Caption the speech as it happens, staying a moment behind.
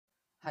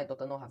Hi,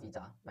 Dr. No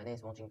Hafiza. My name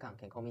is Wong Chin Kang.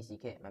 Can call me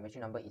CK. My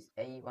machine number is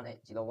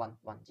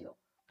A1801110.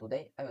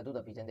 Today, I will do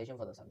the presentation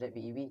for the subject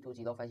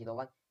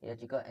BEV20501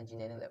 Electrical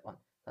Engineering Lab 1.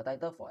 The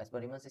title for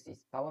Experiment 6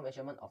 is Power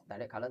Measurement of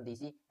Direct Current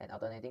DC and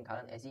Alternating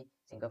Current AC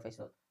Single Phase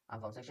Load.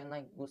 I'm from Section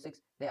 9, Group 6.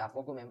 There are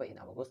 4 group members in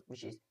our group,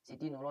 which is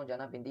Siti Nurul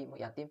Jana binti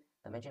Yatim.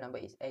 The machine number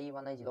is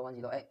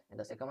A1901008, and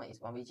the second one is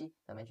Wanvichi.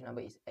 The machine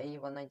number is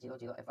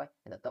A19005,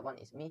 and the third one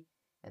is me.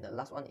 And the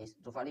last one is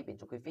Zufali bin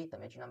Zulkifli. The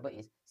machine number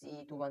is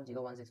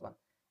CE210161.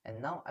 And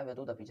now I will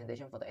do the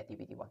presentation for the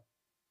activity 1.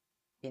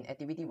 In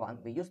activity 1,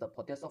 we use the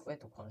Portier software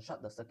to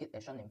construct the circuit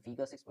as shown in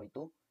figure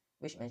 6.2,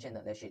 which mentioned the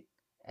datasheet.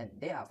 And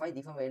there are 5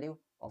 different values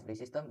of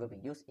resistance will be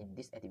used in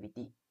this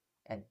activity.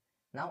 And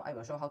now I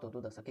will show how to do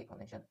the circuit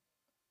connection.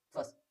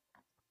 First,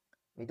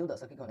 we do the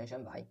circuit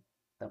connection by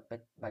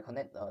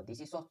connect the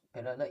DC source,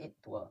 parallel it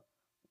to a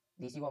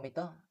DC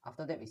voltmeter.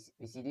 After that, we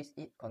series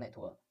it connect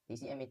to a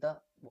DC ammeter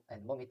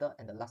and voltmeter,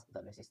 and the last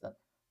the resistor.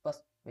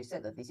 First, we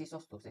set the DC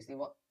source to 60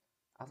 watt.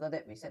 After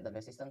that, we set the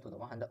resistance to the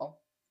 100 ohm,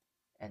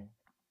 and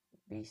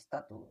we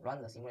start to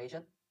run the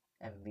simulation,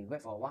 and we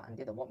wait for a while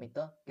until the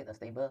voltmeter get a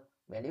stable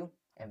value,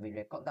 and we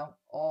record down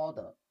all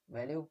the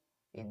value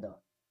in the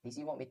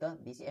DC voltmeter,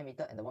 DC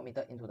ammeter, and the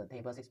voltmeter into the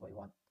table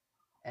 6.1.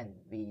 And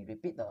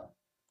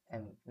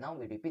now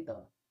we repeat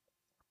the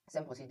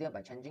same procedure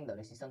by changing the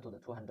resistance to the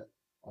 200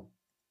 ohm,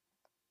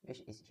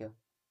 which is here.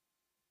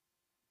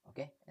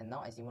 Okay, and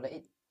now I simulate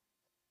it,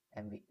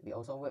 and we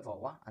also wait for a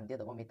while until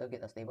the voltmeter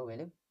get a stable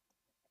value,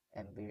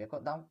 and we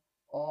record down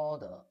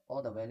all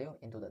the value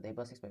into the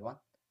table 6.1,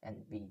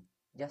 and we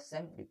just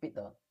repeat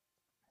the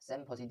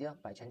same procedure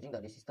by changing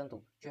the resistance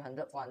to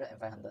 300, 400, and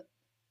 500.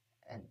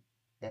 And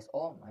that's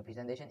all my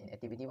presentation in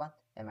activity 1,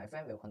 and my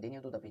friend will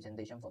continue to the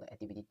presentation for the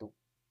activity 2.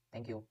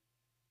 Thank you.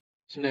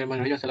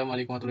 Bismillahirrahmanirrahim.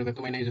 Assalamualaikum warahmatullahi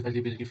wabarakatuh. My name is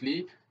Zufali bin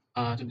Zulkifli.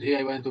 Today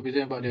I want to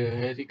present about the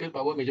electrical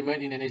power measurement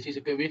in an AC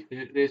circuit with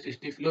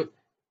resistive load,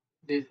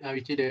 which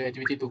is the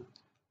activity 2.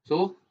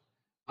 So,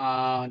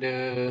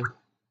 the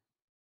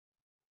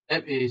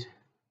app is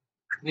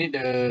need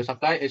the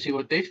supply AC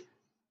voltage.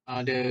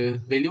 The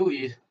value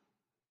is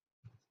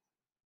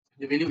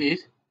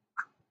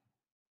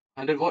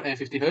 100 watt and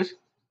 50 hertz.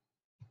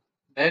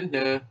 Then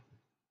the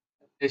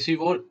AC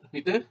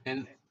voltmeter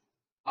and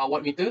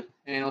wattmeter,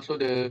 and also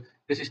the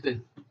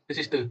resistor.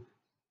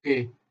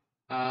 Okay.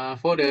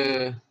 For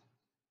the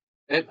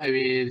app, I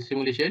will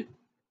simulation.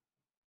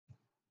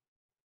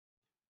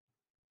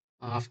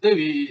 After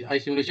I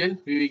simulation,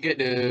 we will get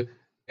the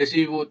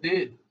AC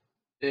voltage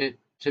at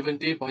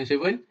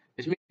 17.7.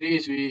 This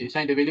means we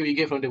sign the value we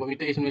get from the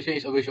voltmeter simulation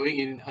is always showing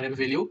in RMS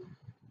value.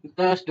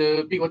 Thus,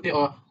 the peak voltage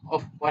of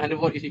 100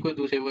 watt is equal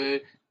to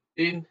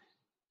 1770.7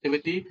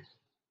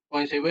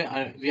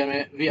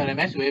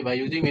 VRMS, whereby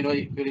using manual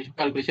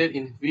calculation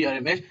in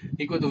VRMS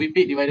equal to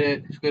Vp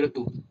divided square root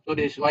 2. So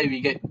that's why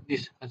we get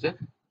this answer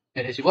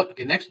at AC watt.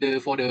 Okay, next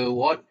for the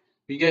watt,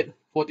 we get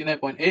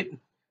 49.8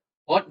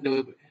 watt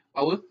the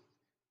power.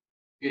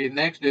 Okay,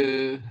 next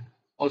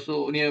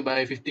also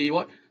nearby 50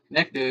 watt.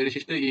 Next the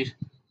resistor is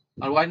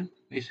R1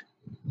 is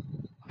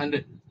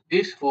 100.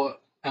 This for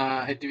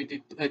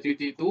activity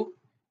 2.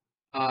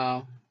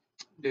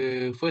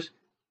 The first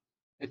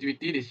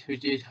activity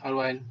which is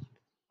R1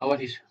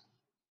 is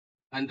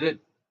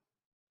 100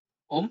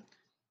 ohm.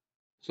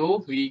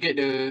 So we get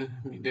the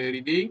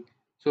reading.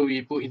 So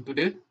we put into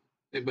the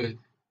table.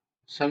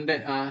 Some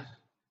that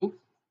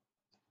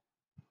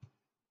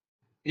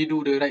we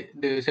do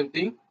the same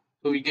thing.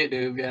 So we get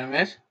the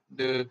VRMS.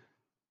 The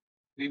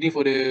reading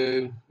for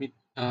the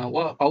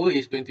watt power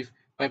is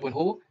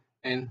 25.0,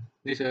 and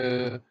this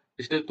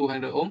resistor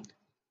 200 ohm.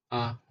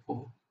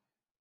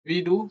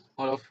 We do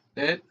all of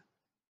that.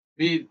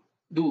 We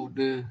do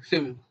the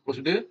same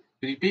procedure.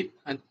 We repeat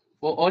and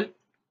for all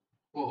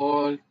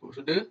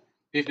procedure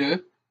with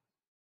the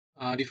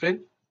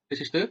different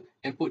resistor,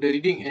 and put the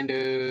reading and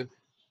the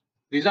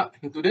result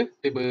into the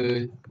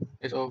table.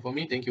 That's all for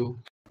me. Thank you.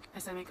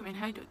 Assalamualaikum and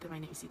hi Doctor,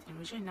 my name is Siti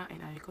Nurul now, and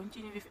I will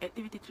continue with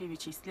activity 3,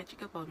 which is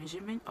electrical power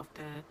measurement of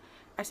the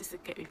AC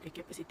circuit with the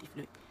capacitive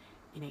load.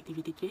 In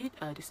activity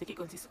 3, the circuit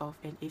consists of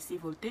an AC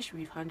voltage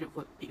with 100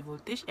 volt peak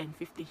voltage and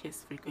 50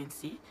 Hz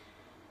frequency,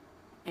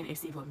 an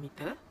AC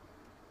voltmeter,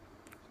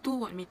 2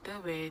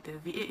 wattmeter where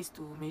the VA is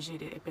to measure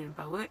the apparent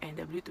power and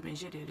W to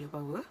measure the real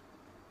power,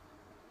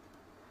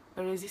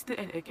 a resistor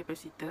and a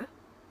capacitor.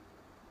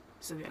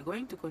 So we are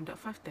going to conduct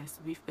 5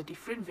 tests with a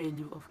different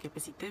value of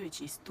capacitor,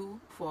 which is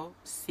 2, 4,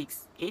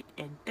 6, 8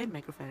 and 10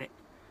 microfarad.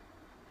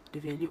 The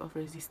value of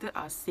resistor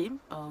are same,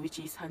 which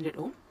is 100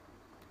 ohm.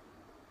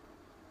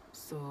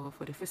 So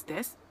for the first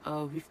test,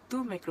 with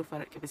 2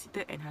 microfarad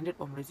capacitor and 100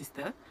 ohm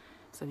resistor,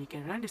 so we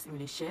can run the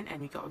simulation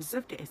and we can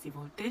observe the AC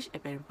voltage,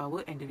 apparent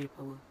power and the real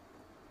power.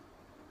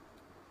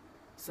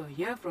 So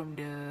here from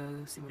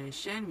the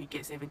simulation, we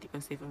get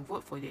 70.7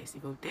 volt for the AC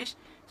voltage,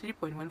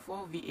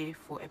 3.14 VA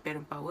for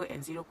apparent power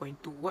and 0.2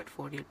 watt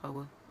for real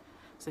power.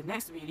 So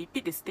next we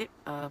repeat the step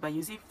by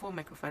using 4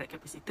 microfarad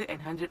capacitor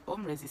and 100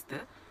 ohm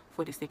resistor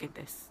for the second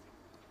test.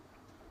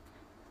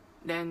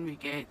 Then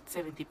we get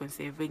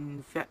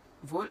 70.7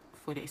 volt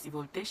for the AC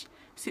voltage,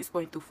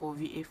 6.24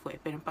 VA for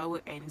apparent power,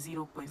 and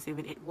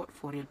 0.78 watt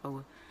for real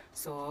power.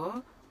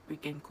 So we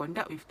can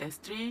conduct with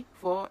test 3,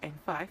 4, and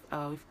 5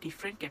 with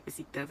different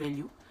capacitor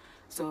value.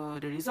 So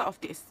the result of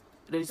this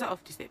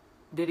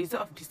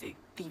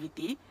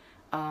activity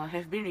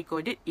have been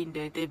recorded in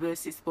the table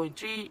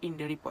 6.3 in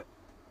the report.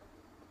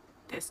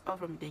 That's all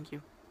from me. Thank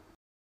you.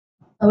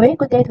 A very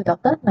good day to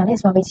Doctor. My name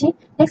is Mamichi.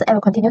 Next, I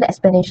will continue the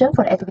explanation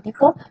for the activity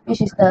 4,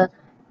 which is the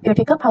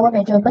electrical power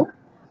measurement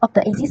of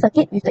the AC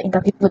circuit with the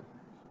inductive load.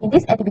 In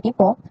this activity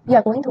 4, we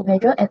are going to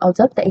measure and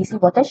observe the AC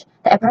voltage,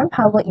 the apparent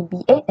power in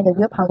VA, and the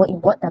real power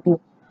in watt W.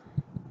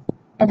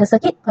 And the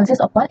circuit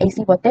consists of one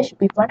AC voltage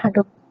with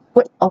 100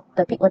 volt of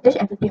the peak voltage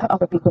and 50 Hz of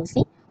the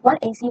frequency, one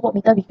AC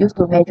wattmeter we use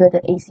to measure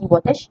the AC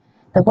voltage,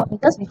 the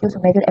wattmeters we use to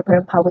measure the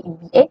apparent power in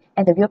VA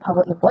and the real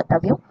power in watt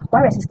W,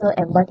 one resistor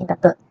and one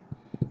inductor.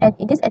 And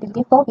in this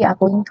activity 4, we are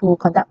going to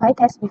conduct 5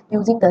 tests with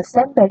using the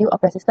same value of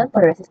resistance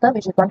for the resistor,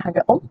 which is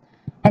 100 ohm,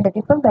 and the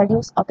different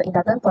values of the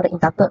inductance for the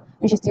inductor,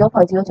 which is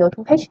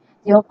 0.002H,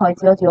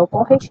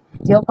 0.004H,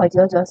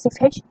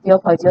 0.006H,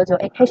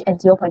 0.008H, and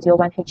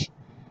 0.01H.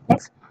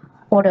 Next,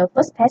 for the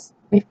first test,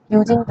 with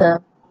using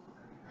the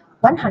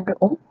 100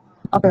 ohm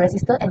of the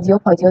resistor and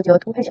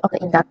 0.002H of the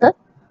inductor,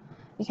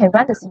 we can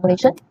run the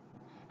simulation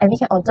and we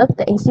can observe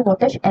the AC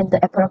voltage and the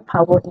apparent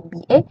power in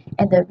VA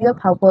and the real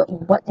power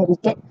in watt that we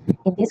get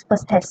in this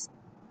first test.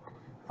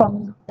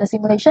 From the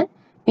simulation,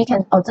 we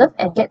can observe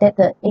and get that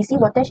the AC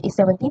voltage is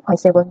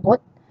 70.7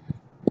 volt,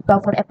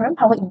 while for the apparent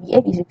power in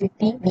VA is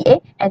 50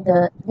 VA and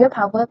the real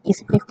power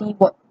is 50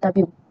 watt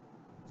W.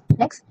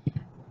 Next,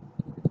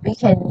 we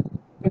can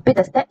repeat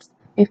the steps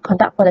we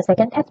conduct for the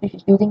second test, which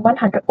is using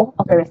 100 ohm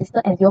of the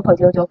resistor and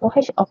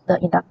 0.004H of the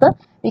inductor.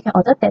 We can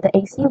observe that the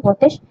AC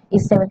voltage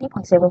is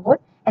 70.7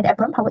 volt and the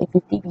apparent power is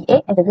 50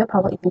 VA and the real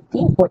power is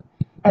 50 volt.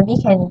 And we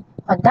can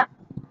conduct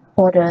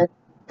for the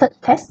third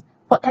test,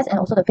 fourth test, and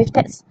also the fifth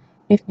test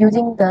with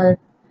using the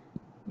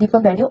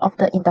different value of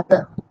the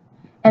inductor.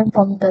 And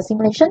from the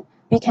simulation,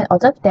 we can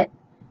observe that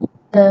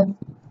the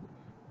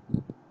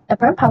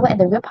apparent power and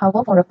the real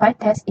power for the 5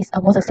 tests is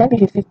almost the same,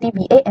 which is 50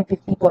 VA and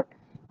 50 volt.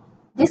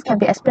 This can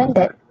be explained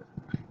that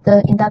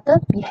the inductor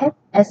behaves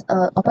as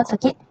an open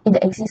circuit in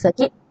the AC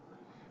circuit,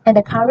 and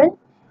the current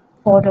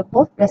for the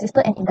both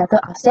resistor and inductor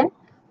are same,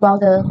 while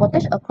the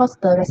voltage across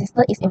the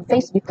resistor is in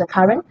phase with the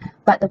current,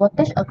 but the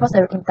voltage across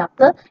the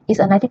inductor is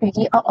a 90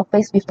 degree out of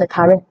phase with the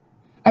current.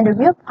 And the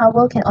real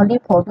power can only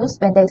produce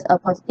when there is a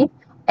positive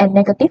and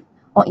negative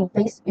or in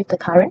phase with the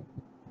current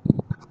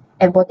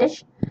and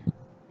voltage,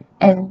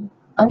 and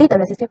only the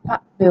resistive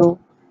part will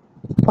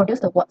produce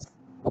the watts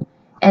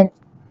and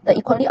the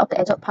equality of the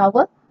absorbed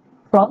power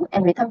from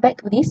and return back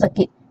to the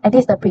circuit. And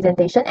this is the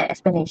presentation and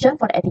explanation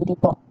for the activity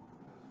 4.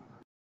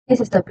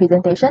 This is the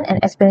presentation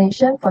and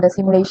explanation for the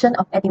simulation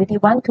of activity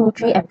 1, 2,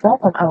 3, and 4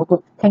 from our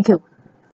group. Thank you.